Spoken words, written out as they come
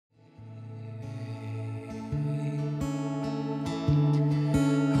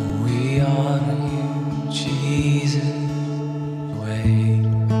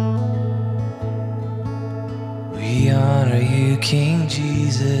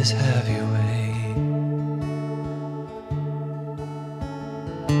Jesus, have your way.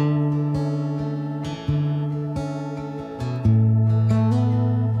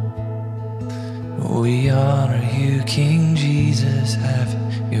 We honor you, King Jesus, have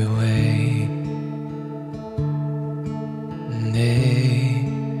your way. Nay,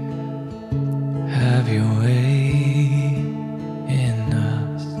 have your way in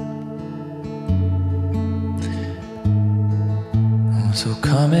us. Oh, so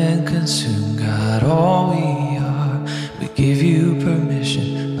come and consume, God, all we are. We give you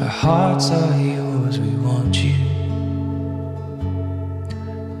permission, our hearts are yours. We want you,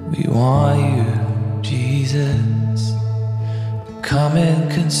 we want you, Jesus. Come and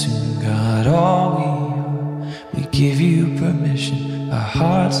consume, God, all we are. We give you permission, our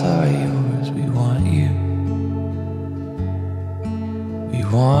hearts are yours. We want you, we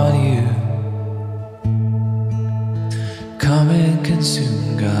want you. Come and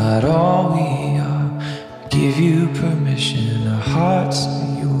consume, God, all we are. We give you permission, our hearts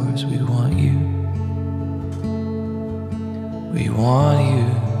are yours. We want you, we want you,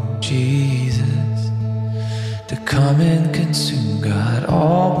 Jesus, to come and consume, God,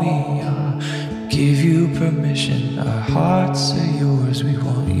 all we are. Give you permission, our hearts are yours. We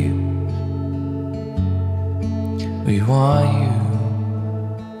want you, we want you.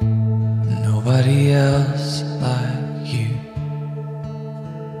 Nobody else like you.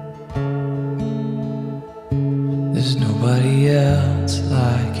 There's nobody else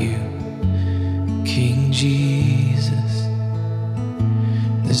like you, King Jesus.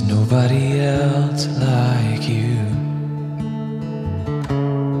 There's nobody else like you.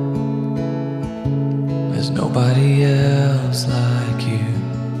 There's nobody else like you,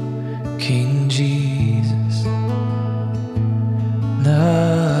 King Jesus.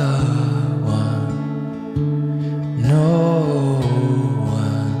 No one, no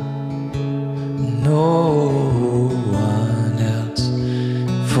one, no one else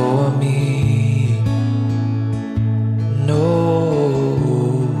for me. No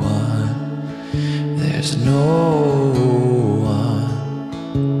one, there's no one,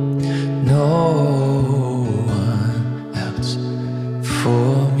 no one else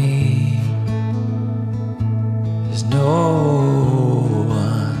for me. There's no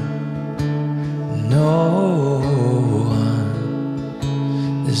one, no one,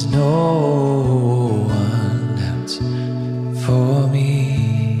 there's no one else for me.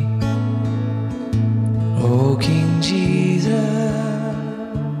 Oh, King Jesus,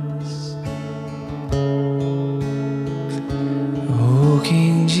 oh,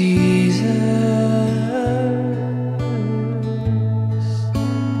 King Jesus,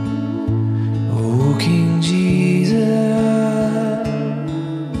 oh, King Jesus,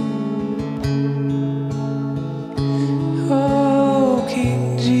 oh,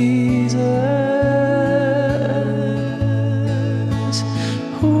 King Jesus,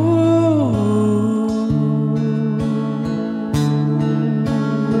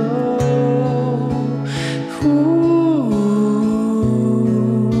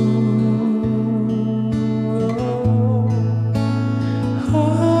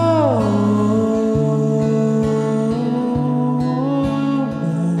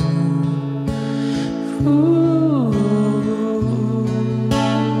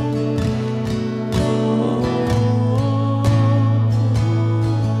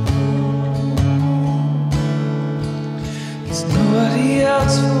 there's nobody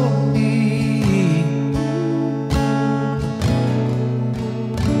else for me.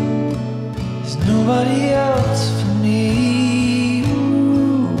 There's nobody else for me.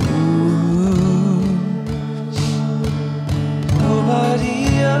 Ooh. Nobody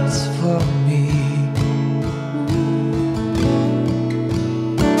else for me.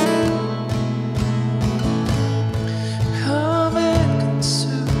 Come and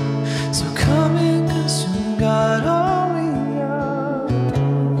consume, so come and consume, God, all we are.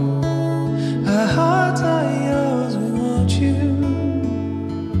 Our hearts are yours, we want you,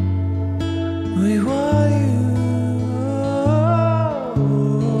 we want you.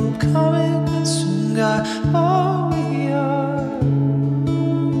 Oh, come and consume, God, all we are.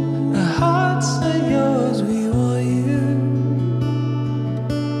 Our hearts are yours, we want you.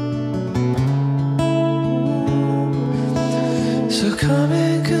 So come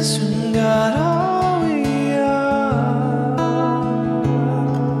and consume, God, all we are.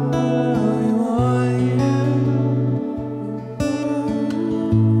 We want you.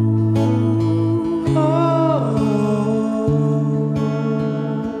 Oh,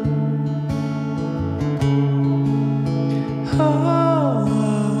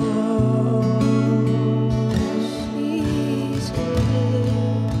 Jesus.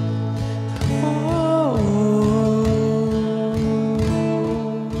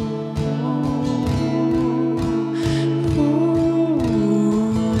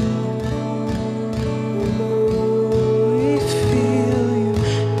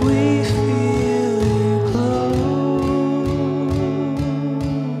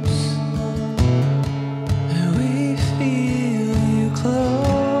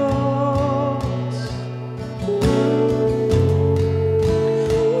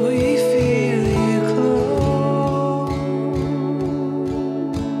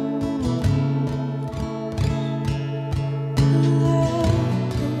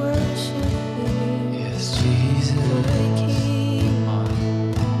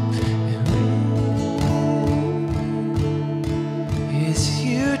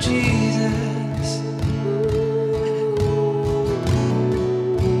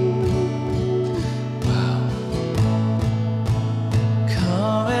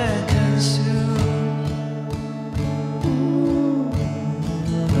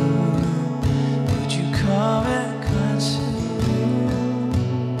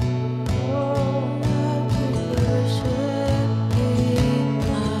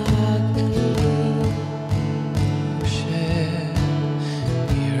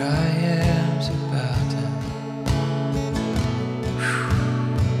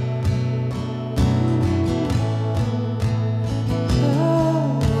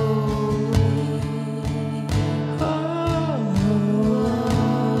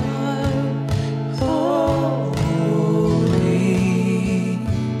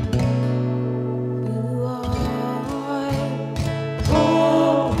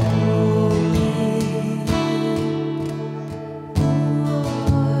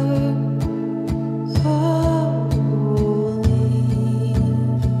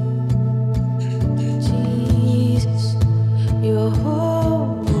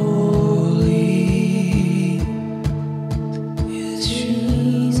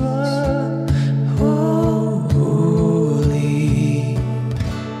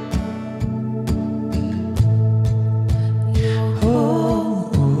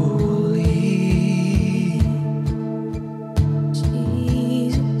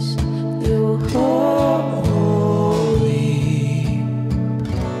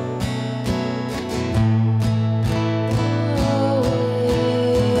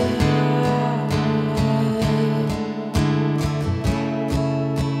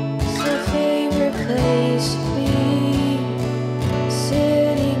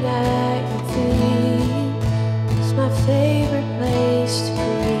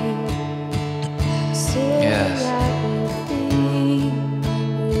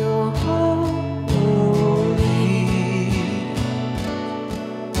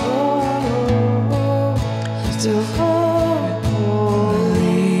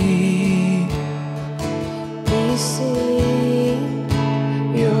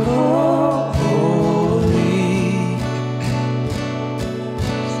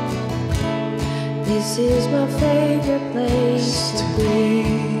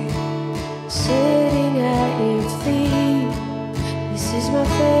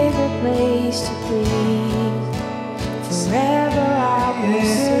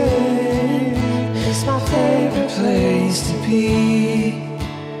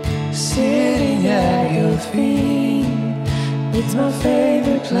 feet. It's my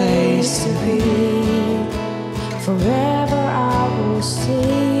favorite place to be. Forever I will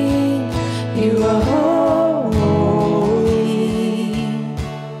sing. You are holy,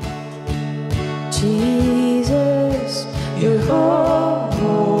 Jesus. You're holy.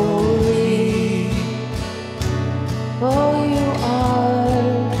 Oh, you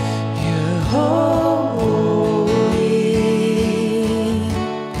are. You're holy,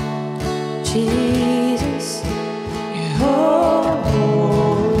 Jesus. You're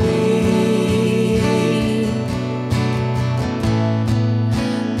holy.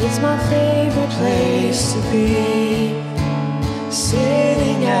 It's my favorite place to be,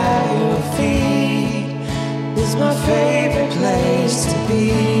 sitting at your feet. It's my favorite place to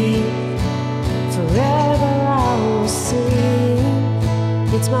be. Forever I will sing.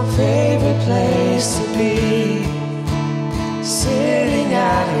 It's my favorite place to be, sitting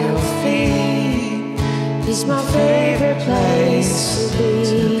at your feet. It's my favorite place to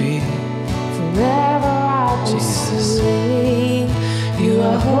be. Forever I will sing. You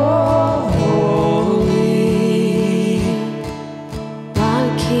are holy, my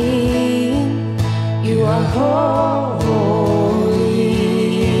King. You are holy,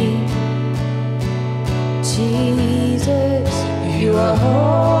 Jesus. You are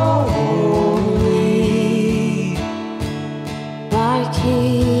holy, my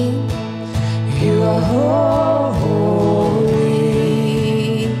King. You are holy.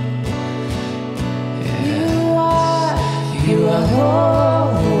 You are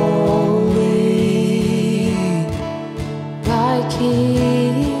holy, my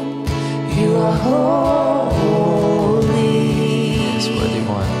King. You are holy. That's what you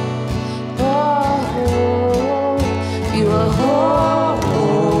want. Oh, you are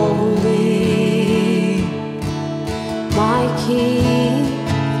holy, my King.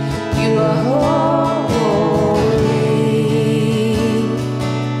 You are holy,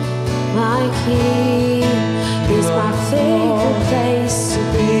 my King. It's my favorite place to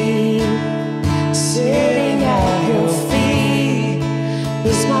be, sitting at your feet.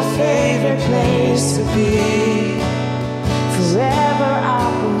 It's my favorite place to be. Forever I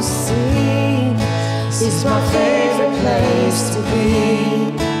will sing. It's my favorite place to be,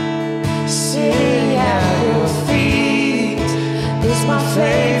 sitting at your feet. It's my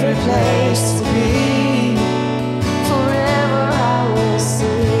favorite place to be. Forever I will sing.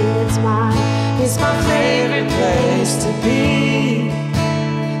 It's my favorite place to be,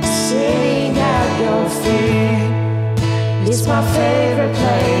 sitting at your feet. It's my favorite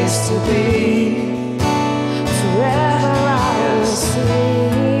place to be. Forever I will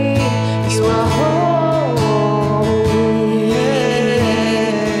sing. You are holy,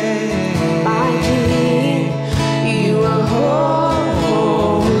 my King. You are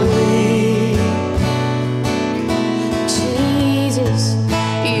holy, Jesus.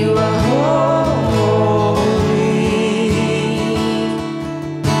 You are holy.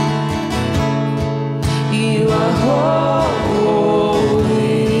 You are holy.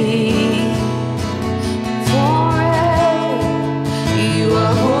 Forever you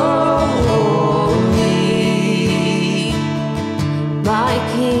are holy, my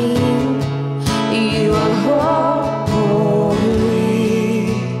King. You are holy.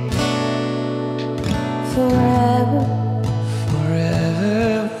 Forever,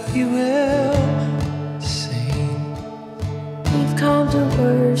 forever we will sing. We've come to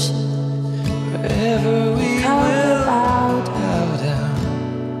worship. Forever we will bow down.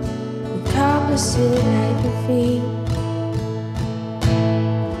 We come to sit at your feet.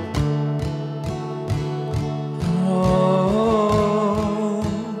 Oh,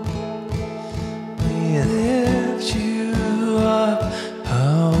 we lift you up.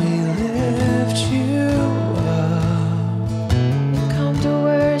 Oh, we lift you up. We come to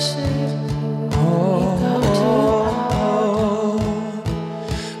worship. We come to bow down.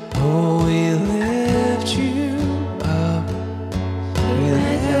 Oh, we lift you up. We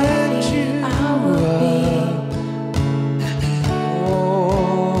lift you up.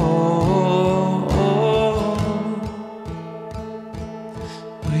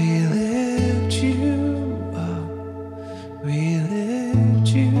 We lift you up. We lift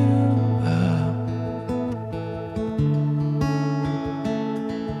you up.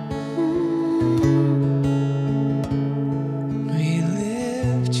 We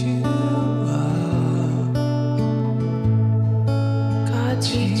lift you up. God,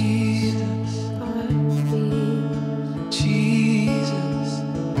 Jesus, Jesus,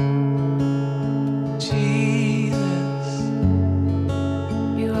 Jesus.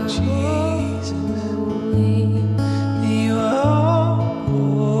 You are holy. You are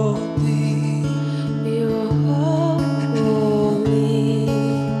holy. You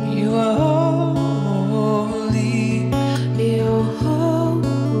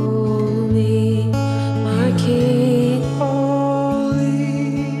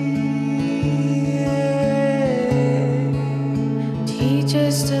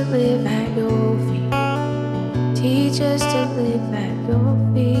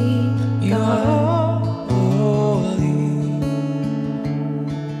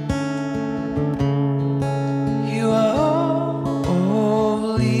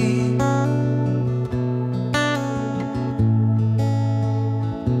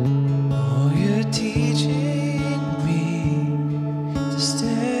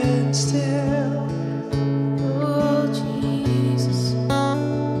stand still. Oh Jesus,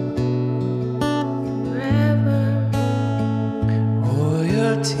 forever. Oh,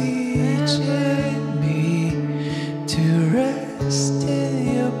 you're teaching me to rest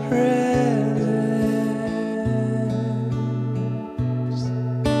in your presence.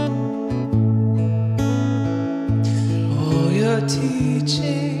 Oh, you're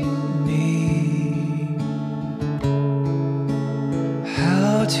teaching me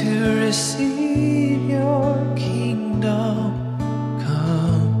how to receive your kingdom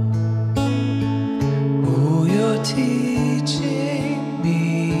come. Oh, you're teaching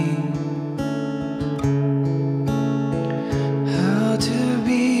me how to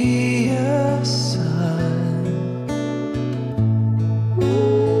be a son.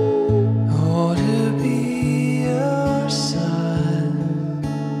 Oh, to be your son.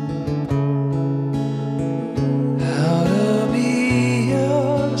 How to be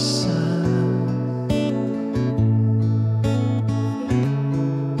your son.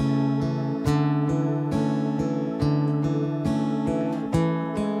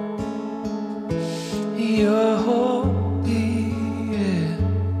 You're holy, yeah.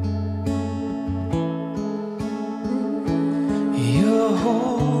 You're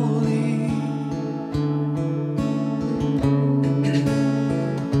holy.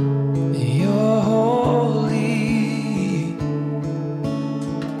 You're holy.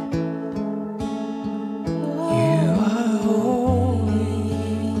 You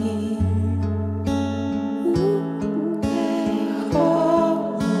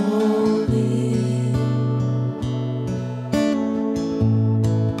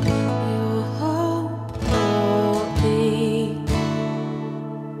are holy.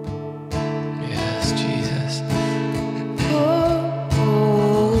 Yes, Jesus. You are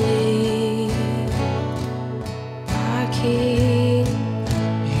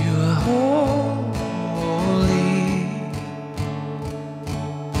holy.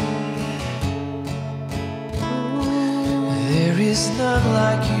 There is none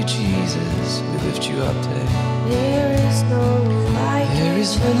like you, Jesus. We lift you up today. There is no like There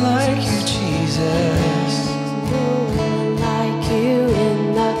is none like you, Jesus. no one like you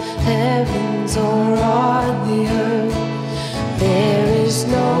in the heavens or on the earth. There is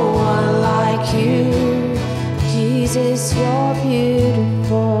no one like you, Jesus, you're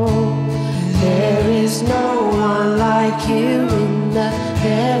beautiful. There is no one like you in the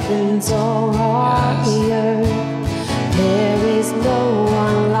heavens or on the earth. There is no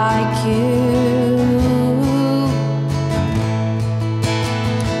one like you.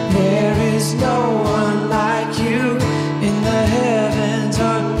 There is no one like you in the heavens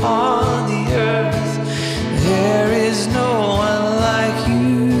or on the earth. There is no one like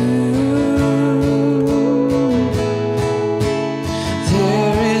you.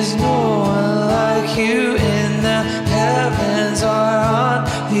 There is no one like you in the heavens or on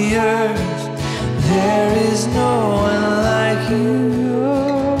the earth. There is no one like you.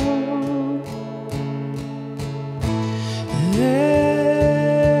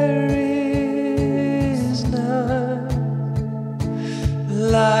 There is none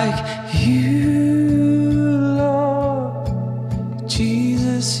like you, Lord.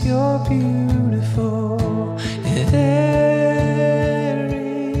 Jesus, you're beautiful. There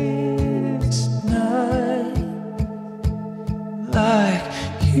is none like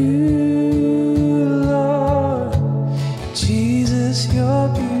you, Lord. Jesus, you're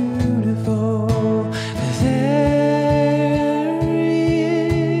beautiful. There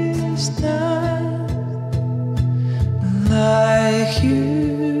is none like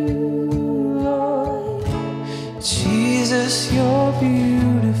you, Lord. Jesus, you're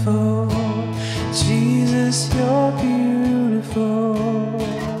beautiful. Jesus, you're beautiful.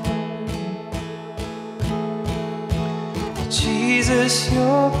 Jesus,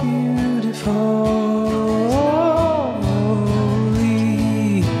 you're beautiful.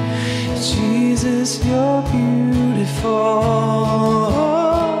 Jesus, you're beautiful.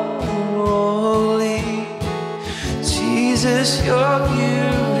 Jesus, you're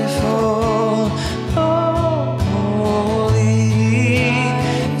beautiful.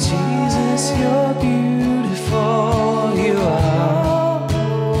 Jesus, you're beautiful. You are.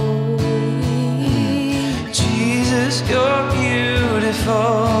 Jesus, you're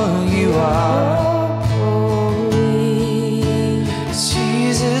beautiful. You are.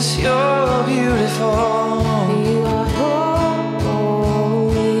 Jesus, you're beautiful. You are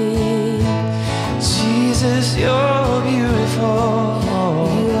holy. Jesus, you're beautiful.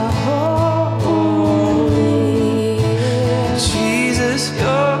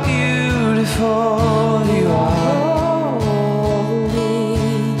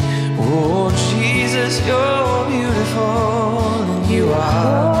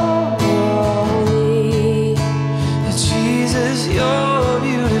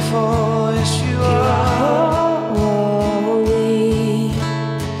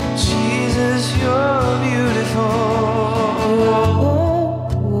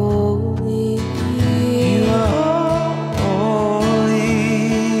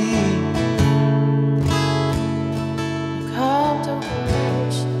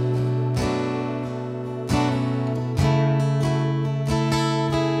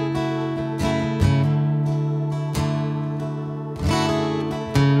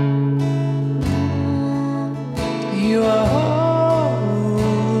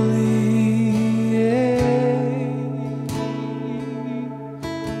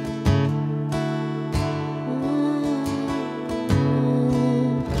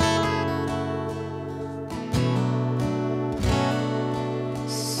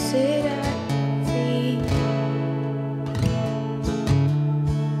 sit at your feet.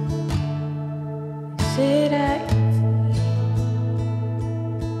 Sit at your feet.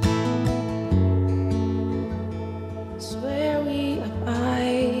 It's where we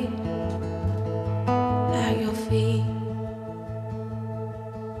abide at your feet.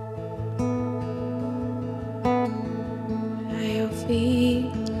 At your feet.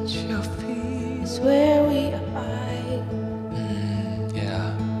 At your feet. It's where we abide.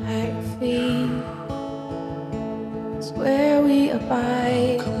 Yeah. At your feet. It's where we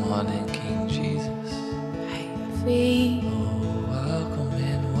abide. Come on in, King Jesus. At your feet. Oh, welcome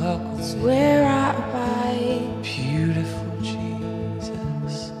in, welcome It's in. where I abide. Beautiful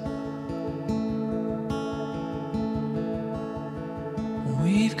Jesus.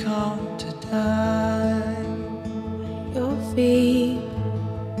 We've come to die. Your feet.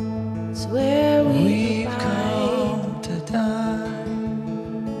 It's where we We've abide. come to die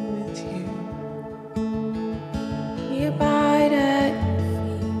with you. We abide at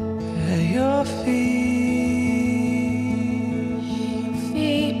At your feet. your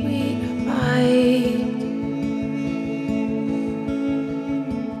feet. We abide.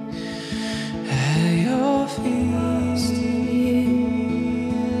 At your feet. Close to you.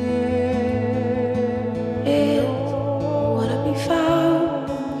 And wanna be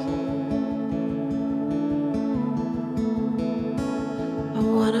found. I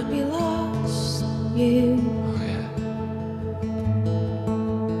wanna be lost in you. Oh yeah.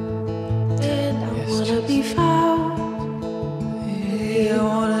 And I Yes, wanna Jesus. be found. Yeah, I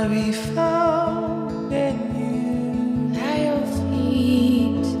wanna be found in you. At your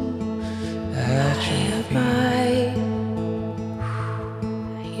feet. At I your feet. abide.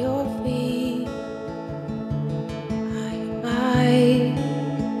 At your feet. I abide.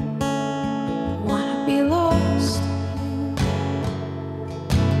 I wanna be lost.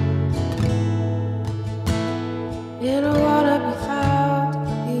 And I wanna be found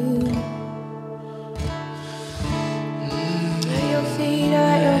in you. At your feet,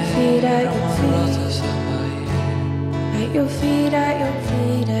 at your feet, at your feet. At your feet, at your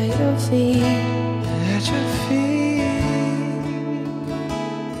feet, at your feet. At your feet.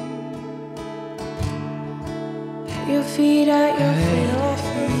 At your feet, at your feet, at your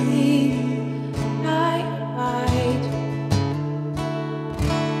feet. I abide.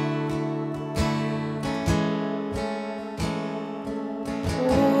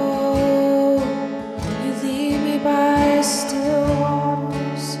 Oh, you lead me by still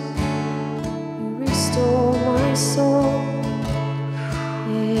waters. You restore my soul.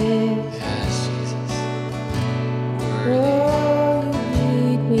 Yeah. Yes, Jesus. Oh, you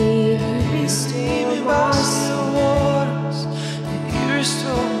lead me, you restore my soul. Waters, and you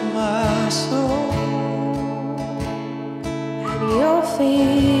restore my soul. At your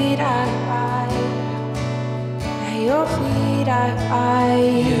feet I abide. At your feet I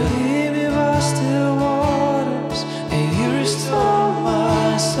abide. You lead me by still waters, and you restore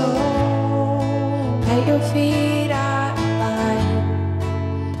my soul. At your feet I abide.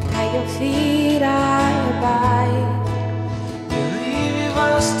 At your feet I abide. You lead me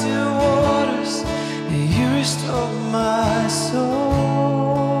by still waters, and you restore my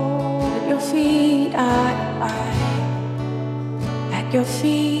soul. At your feet I abide. At your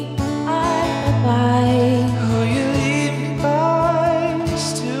feet I abide. Oh, you lead me by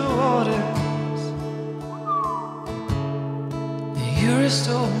still waters, and you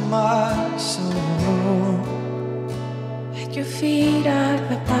restore my soul. At your feet I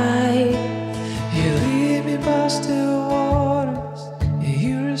abide. You lead me by still waters, and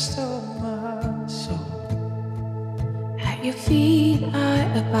you restore my soul. At your feet I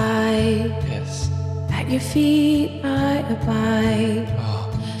abide. Yes. At your feet I abide.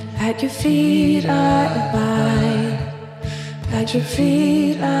 Oh, At your feet I abide. At your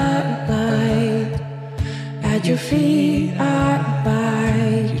feet I abide. At your feet I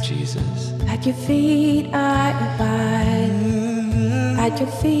thank you, abide. Jesus. At your feet I abide. At your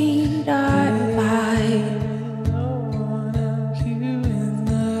feet I abide. No one like you in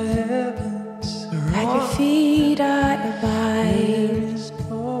the heavens. At your feet I abide.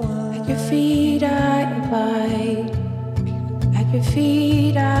 At your feet I abide. At your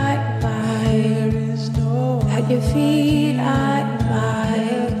feet I abide. At your feet I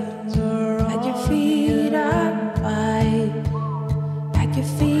abide. At your feet I abide. At your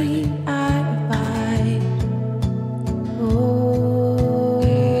feet I abide. Oh,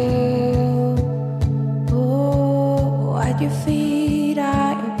 oh, at your feet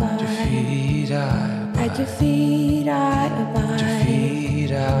I abide. At your feet I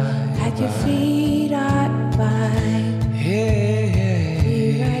abide. At your feet I abide. Yeah.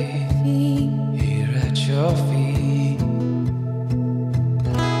 Here I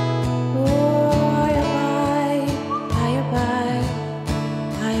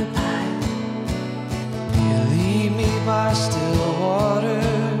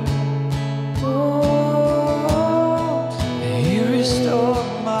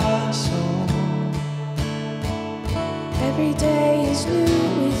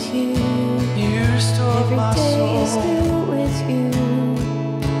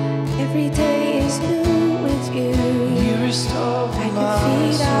Every day is new with you. You restore At my your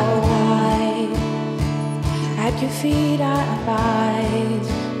feet I soul. abide. At your feet I abide.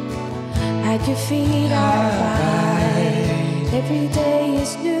 At your feet I abide. Every day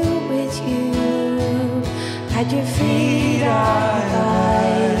is new with you. At your feet I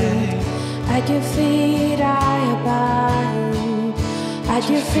abide. At your feet I abide. At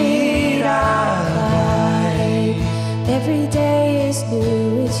your feet I abide. Every day is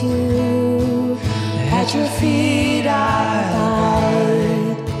new with you. At your feet I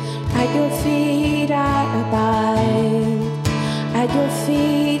abide. At your feet I abide. At your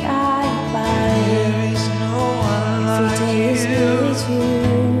feet I abide. There is no one Every like day is new you. with you.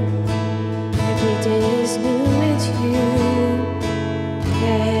 Every day is new with you.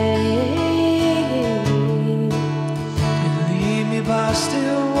 Yeah. You lead me by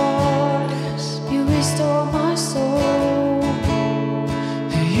still waters. You restore my soul.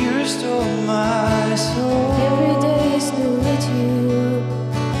 You restore my soul. Every day is new with you.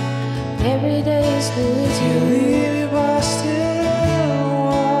 Every day is new with You you. lead me by still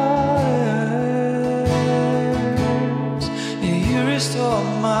waters. You restore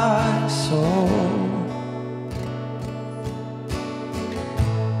my soul.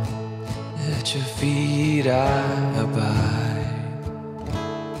 At your feet I abide.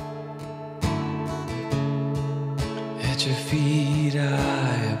 At your feet I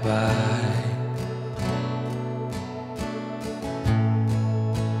abide.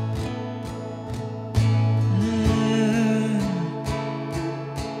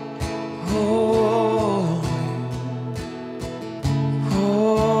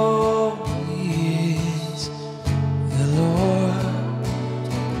 Holy is the Lord.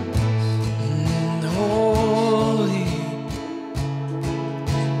 Holy,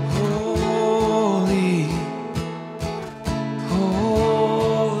 holy,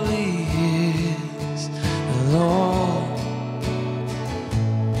 holy is the Lord.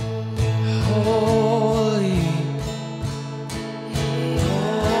 Holy,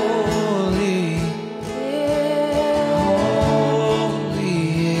 holy, holy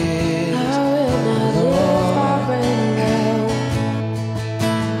is I will not live by bread alone.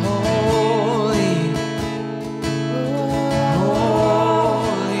 holy,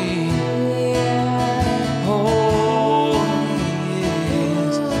 holy, holy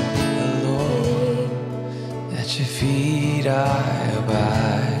is the Lord. At your feet I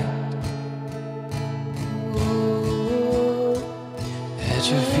abide.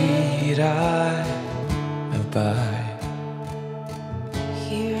 At your feet I abide.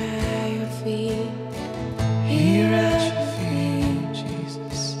 Here at your feet. Here at your feet,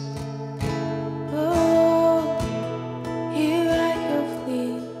 Jesus. Oh, here at your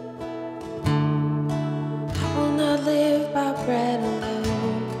feet. I will not live by bread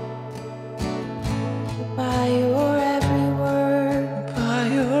alone, but by your every word. By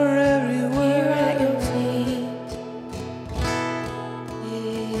your every Here word. at your feet.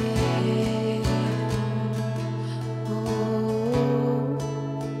 Yeah. Oh,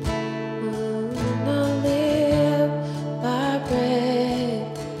 I will not live by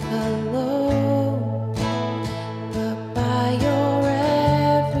bread alone, but by your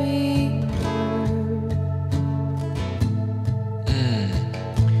every word.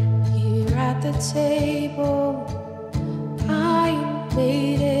 Here at the table, I am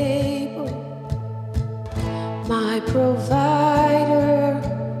made able, my provider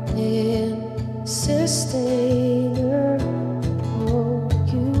and sustainer. Oh,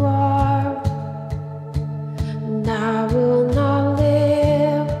 you are, and I will not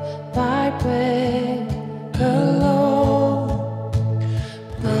live by bread alone,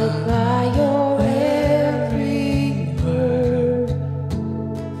 but by your every word.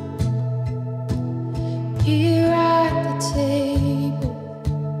 Here at the table,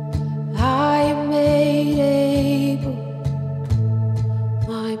 I am made able,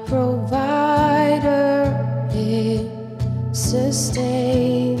 my provider and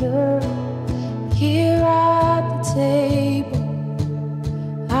sustainer. Here at the table,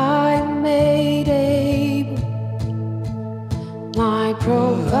 I'm made able, my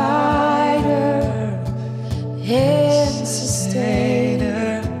provider and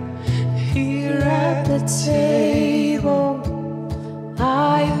sustainer. Here At the table,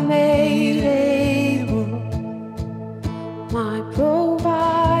 I'm made able, my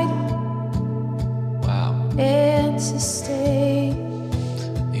provider wow. and sustainer.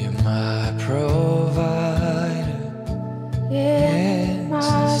 You're my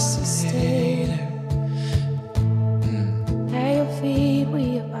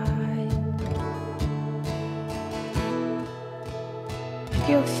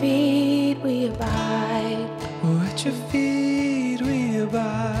feet we abide. Oh, at your feet we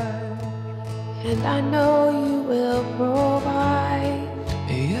abide. And I know you will provide.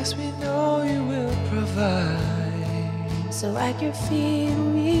 Yes, we know you will provide. So at your feet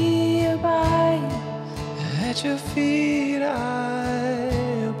we abide. At your feet I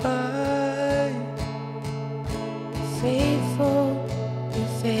abide. Faithful,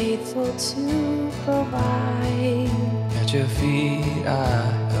 you're faithful to provide. At your feet I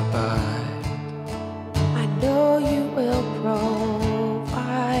abide. I know you will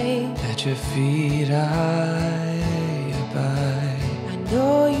provide. At your feet I abide. I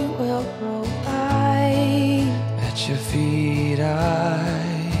know you will provide. At your feet I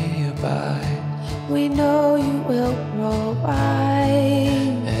abide. We know you will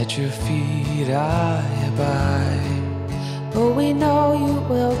provide. At your feet I abide. Oh, we know you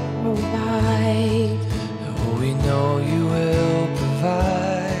will provide. Oh, we know you will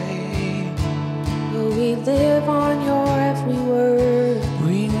provide. Oh, we live on your every word.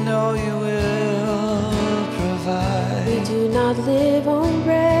 We know you will provide. We do not live on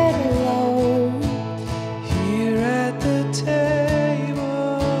bread alone. Here at the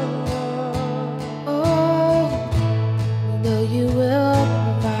table. Oh, we know you will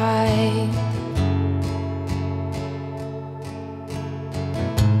provide.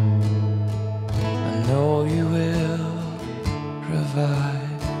 I know you will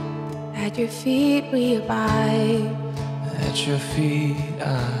provide. At your feet we abide. At your feet I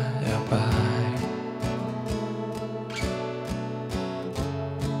abide.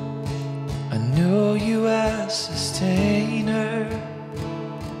 I know you as sustainer.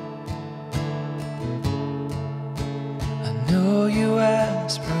 I know you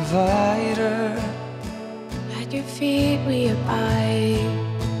as provider. At your feet we abide.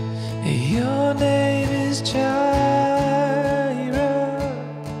 Your name is Jireh.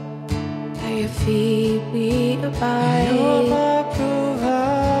 At your feet we abide. You're my provider.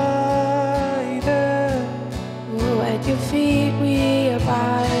 Oh, at your feet we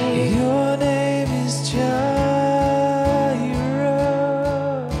abide. Your name is Jireh.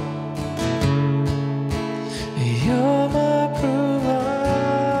 You're my provider.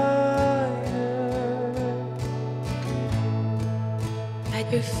 At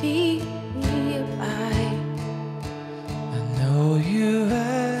your feet we abide. I know you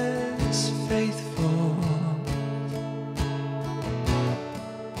as faithful.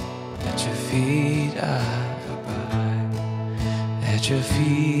 At your feet I abide. At your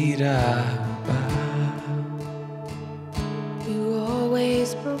feet I abide. You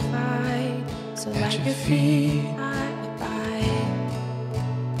always provide. So At at your your feet. feet I abide.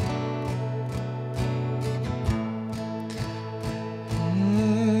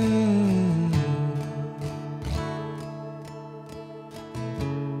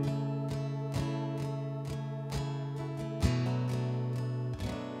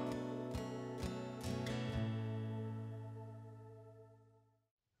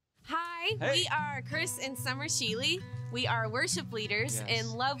 Hi, Hey. we are Chris and Summer Shealy. We are worship leaders Yes.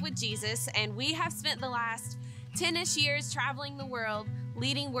 in love with Jesus, and we have spent the last 10-ish years traveling the world,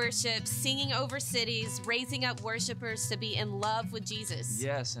 leading worship, singing over cities, raising up worshipers to be in love with Jesus.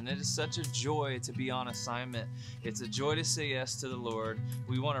 Yes, and it is such a joy to be on assignment. It's a joy to say yes to the Lord.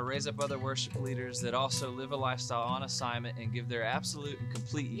 We want to raise up other worship leaders that also live a lifestyle on assignment and give their absolute and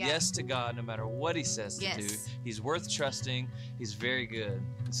complete Yeah. yes to God no matter what He says to Yes. do. He's worth trusting. He's very good.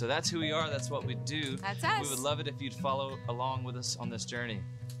 And so that's who we are. That's what we do. That's us. We would love it if you'd follow along with us on this journey.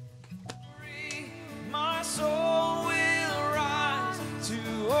 My soul